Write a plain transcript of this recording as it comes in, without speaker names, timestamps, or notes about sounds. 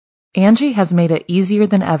Angie has made it easier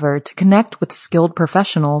than ever to connect with skilled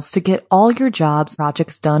professionals to get all your jobs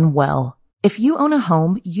projects done well. If you own a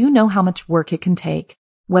home, you know how much work it can take,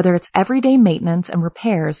 whether it's everyday maintenance and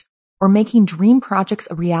repairs or making dream projects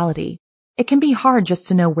a reality. It can be hard just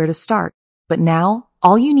to know where to start, but now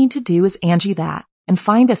all you need to do is Angie that and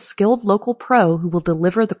find a skilled local pro who will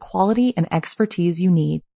deliver the quality and expertise you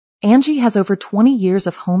need. Angie has over 20 years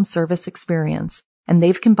of home service experience, and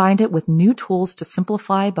they've combined it with new tools to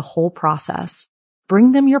simplify the whole process.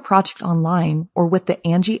 Bring them your project online or with the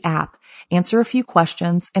Angie app, answer a few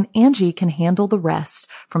questions, and Angie can handle the rest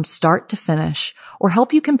from start to finish, or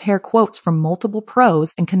help you compare quotes from multiple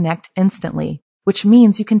pros and connect instantly, which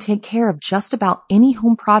means you can take care of just about any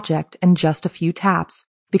home project in just a few taps.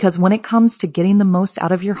 Because when it comes to getting the most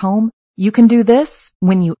out of your home, you can do this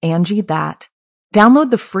when you Angie that.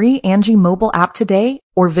 Download the free Angie mobile app today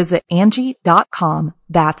or visit Angie.com.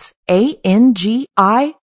 That's ANGI.com.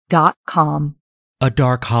 A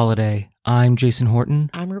Dark Holiday. I'm Jason Horton.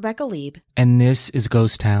 I'm Rebecca Lieb. And this is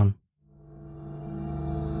Ghost Town.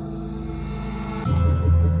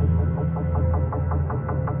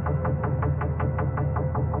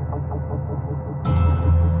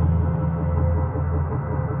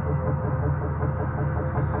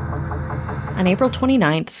 On April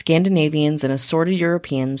 29th, Scandinavians and assorted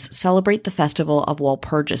Europeans celebrate the festival of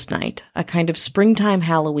Walpurgis Night, a kind of springtime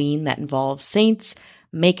Halloween that involves saints,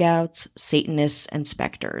 makeouts, Satanists, and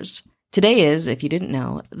specters. Today is, if you didn't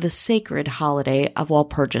know, the sacred holiday of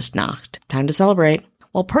Walpurgisnacht. Time to celebrate.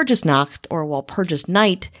 Walpurgisnacht, or Walpurgis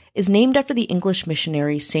Night, is named after the English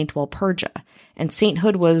missionary Saint Walpurga, and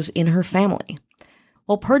sainthood was in her family.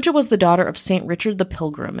 Walpurga was the daughter of Saint Richard the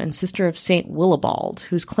Pilgrim and sister of Saint Willibald,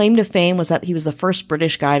 whose claim to fame was that he was the first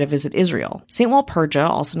British guy to visit Israel. Saint Walpurga,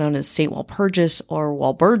 also known as Saint Walpurgis or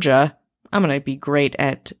Walburga, I'm going to be great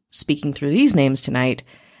at speaking through these names tonight,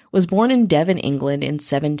 was born in Devon, England in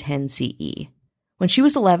 710 CE. When she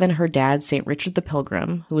was 11, her dad, Saint Richard the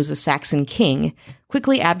Pilgrim, who was a Saxon king,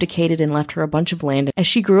 quickly abdicated and left her a bunch of land. As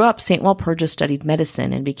she grew up, Saint Walpurga studied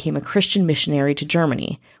medicine and became a Christian missionary to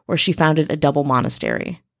Germany, where she founded a double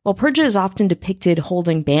monastery. Walpurga is often depicted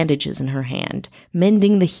holding bandages in her hand,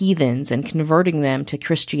 mending the heathens and converting them to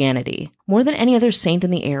Christianity. More than any other saint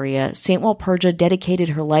in the area, Saint Walpurga dedicated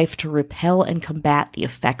her life to repel and combat the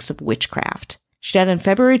effects of witchcraft. She died on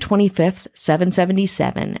February 25th,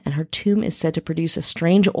 777, and her tomb is said to produce a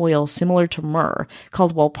strange oil similar to myrrh,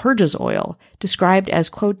 called Walpurgis oil, described as,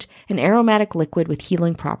 quote, an aromatic liquid with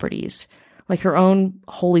healing properties, like her own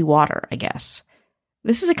holy water, I guess.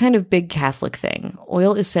 This is a kind of big Catholic thing.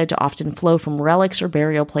 Oil is said to often flow from relics or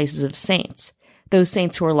burial places of saints. Those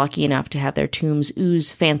saints who are lucky enough to have their tombs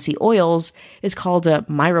ooze fancy oils is called a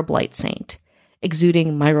myroblite saint,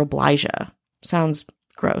 exuding myrobligia. Sounds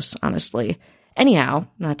gross, honestly. Anyhow,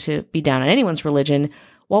 not to be down on anyone's religion,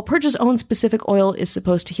 Walpurga's own specific oil is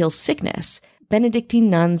supposed to heal sickness. Benedictine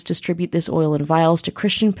nuns distribute this oil in vials to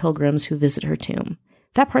Christian pilgrims who visit her tomb.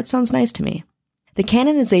 That part sounds nice to me. The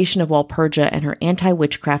canonization of Walpurga and her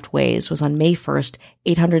anti-witchcraft ways was on May 1st,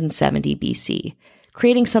 870 BC,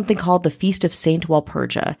 creating something called the Feast of Saint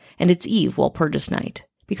Walpurga and its eve, Walpurgis Night.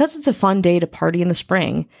 Because it's a fun day to party in the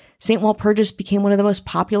spring, Saint Walpurgis became one of the most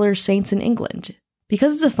popular saints in England. Saint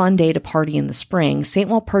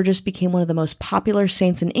Walpurgis became one of the most popular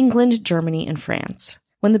saints in England, Germany, and France.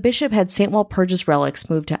 When the bishop had Saint Walpurgis relics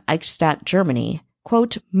moved to Eichstätt, Germany,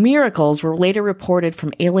 quote, miracles were later reported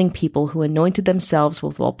from ailing people who anointed themselves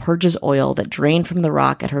with Walpurgis oil that drained from the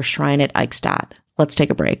rock at her shrine at Eichstätt. Let's take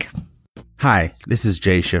a break. Hi, this is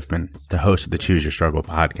Jay Schiffman, the host of the Choose Your Struggle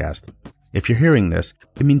podcast. If you're hearing this,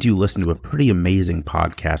 it means you listen to a pretty amazing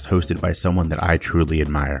podcast hosted by someone that I truly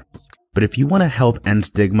admire. But if you want to help end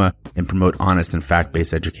stigma and promote honest and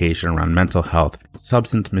fact-based education around mental health,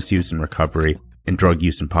 substance misuse and recovery, and drug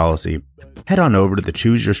use and policy, head on over to the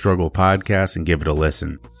Choose Your Struggle podcast and give it a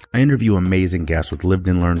listen. I interview amazing guests with lived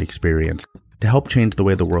and learned experience to help change the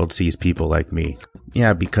way the world sees people like me.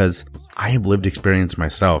 Yeah, because I have lived experience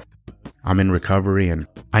myself. I'm in recovery and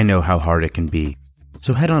I know how hard it can be.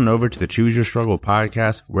 So head on over to the Choose Your Struggle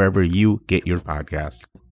podcast wherever you get your podcasts.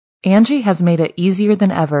 Angie has made it easier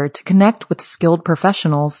than ever to connect with skilled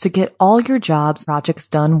professionals to get all your jobs projects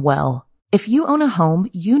done well. If you own a home,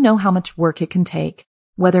 you know how much work it can take,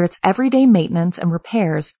 whether it's everyday maintenance and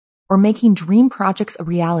repairs or making dream projects a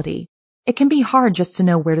reality. It can be hard just to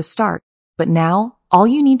know where to start, but now all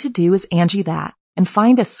you need to do is Angie that and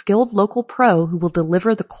find a skilled local pro who will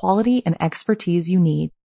deliver the quality and expertise you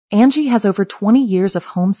need. Angie has over 20 years of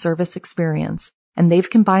home service experience, and they've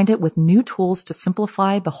combined it with new tools to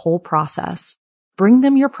simplify the whole process. Bring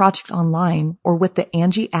them your project online or with the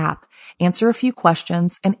Angie app, answer a few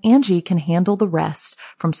questions, and Angie can handle the rest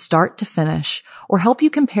from start to finish or help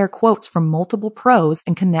you compare quotes from multiple pros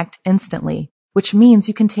and connect instantly, which means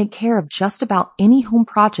you can take care of just about any home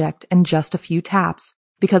project in just a few taps.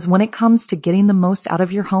 Because when it comes to getting the most out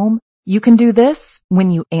of your home, you can do this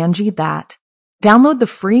when you Angie that. Download the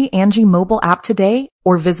free Angie mobile app today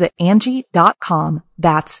or visit Angie.com.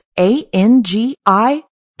 That's ANGI.com.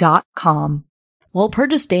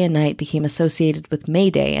 Walpurgis Day and Night became associated with May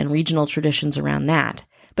Day and regional traditions around that,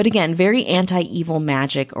 but again, very anti-evil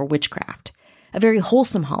magic or witchcraft. A very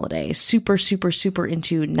wholesome holiday, super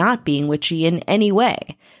into not being witchy in any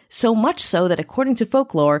way. So much so that according to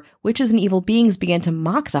folklore, witches and evil beings began to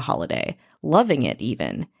mock the holiday, loving it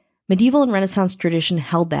even. Medieval and Renaissance tradition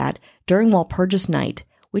held that, during Walpurgis Night,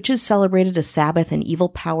 witches celebrated a Sabbath and evil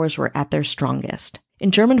powers were at their strongest. In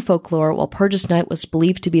German folklore, Walpurgis Night was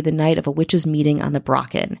believed to be the night of a witches' meeting on the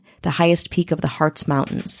Brocken, the highest peak of the Harz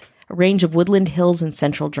Mountains, a range of woodland hills in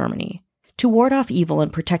central Germany. To ward off evil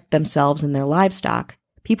and protect themselves and their livestock,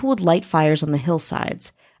 people would light fires on the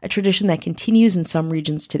hillsides, a tradition that continues in some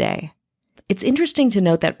regions today. It's interesting to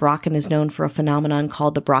note that Brocken is known for a phenomenon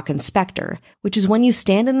called the Brocken Spectre, which is when you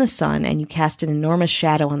stand in the sun and you cast an enormous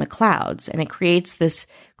shadow on the clouds, and it creates this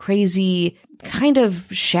crazy kind of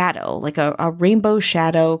shadow, like a rainbow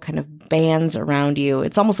shadow kind of bands around you.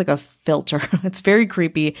 It's almost like a filter. It's very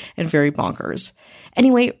creepy and very bonkers.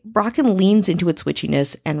 Anyway, Brocken leans into its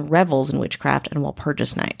witchiness and revels in witchcraft on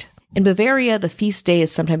Walpurgis Night. In Bavaria, the feast day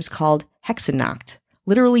is sometimes called Hexennacht,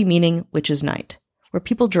 literally meaning witches' night, where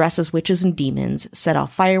people dress as witches and demons, set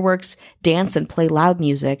off fireworks, dance, and play loud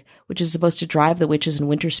music, which is supposed to drive the witches and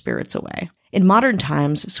winter spirits away. In modern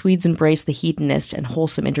times, Swedes embrace the hedonist and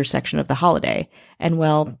wholesome intersection of the holiday, and,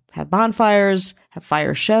 well, have bonfires, have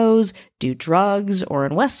fire shows, do drugs, or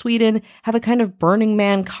in West Sweden, have a kind of Burning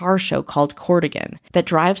Man car show called Kortigen that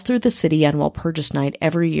drives through the city on Walpurgis Night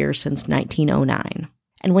every year since 1909.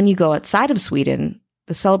 And when you go outside of Sweden,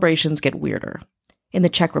 the celebrations get weirder. In the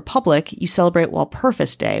Czech Republic, you celebrate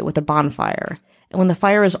Walpurgis Day with a bonfire. And when the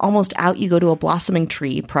fire is almost out, you go to a blossoming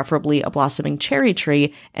tree, preferably a blossoming cherry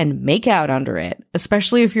tree, and make out under it,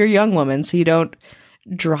 especially if you're a young woman, so you don't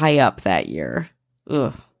dry up that year.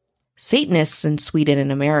 Ugh. Satanists in Sweden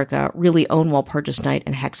and America really own Walpurgis Night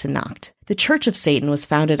and Hexennacht. The Church of Satan was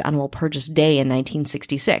founded on Walpurgis Day in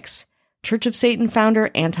 1966. Church of Satan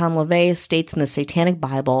founder Anton LaVey states in the Satanic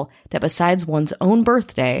Bible that besides one's own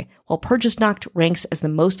birthday, Walpurgisnacht ranks as the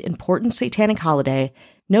most important satanic holiday,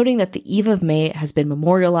 noting that the eve of May has been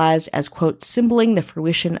memorialized as, quote, symboling the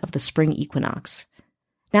fruition of the spring equinox.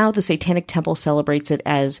 Now the Satanic Temple celebrates it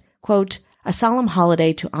as, quote, a solemn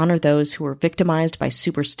holiday to honor those who were victimized by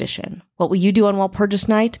superstition. What will you do on Walpurgis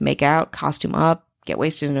Night? Make out, costume up, get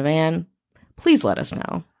wasted in a van? Please let us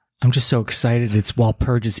know. I'm just so excited. It's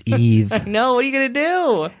Walpurgis Eve. I know. What are you going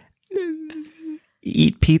to do?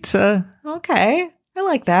 Eat pizza. Okay. I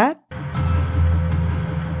like that.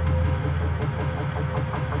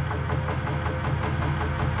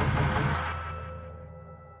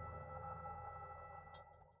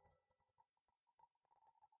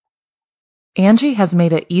 Angie has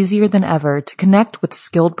made it easier than ever to connect with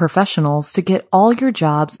skilled professionals to get all your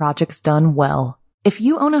jobs projects done well. If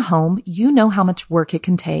you own a home, you know how much work it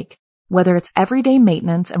can take, whether it's everyday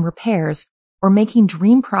maintenance and repairs or making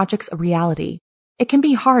dream projects a reality. It can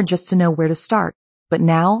be hard just to know where to start, but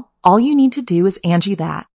now all you need to do is Angie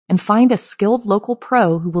that and find a skilled local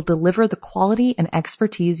pro who will deliver the quality and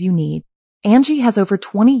expertise you need. Angie has over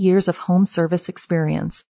 20 years of home service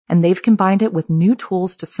experience, and they've combined it with new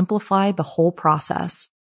tools to simplify the whole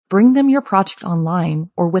process. Bring them your project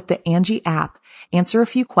online or with the Angie app, answer a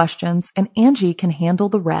few questions, and Angie can handle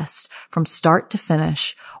the rest from start to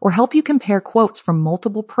finish or help you compare quotes from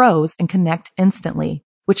multiple pros and connect instantly,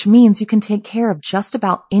 which means you can take care of just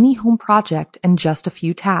about any home project in just a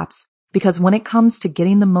few taps. Because when it comes to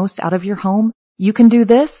getting the most out of your home, you can do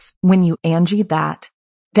this when you Angie that.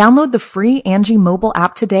 Download the free Angie mobile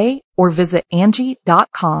app today or visit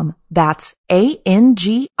Angie.com. That's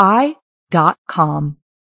ANGI.com.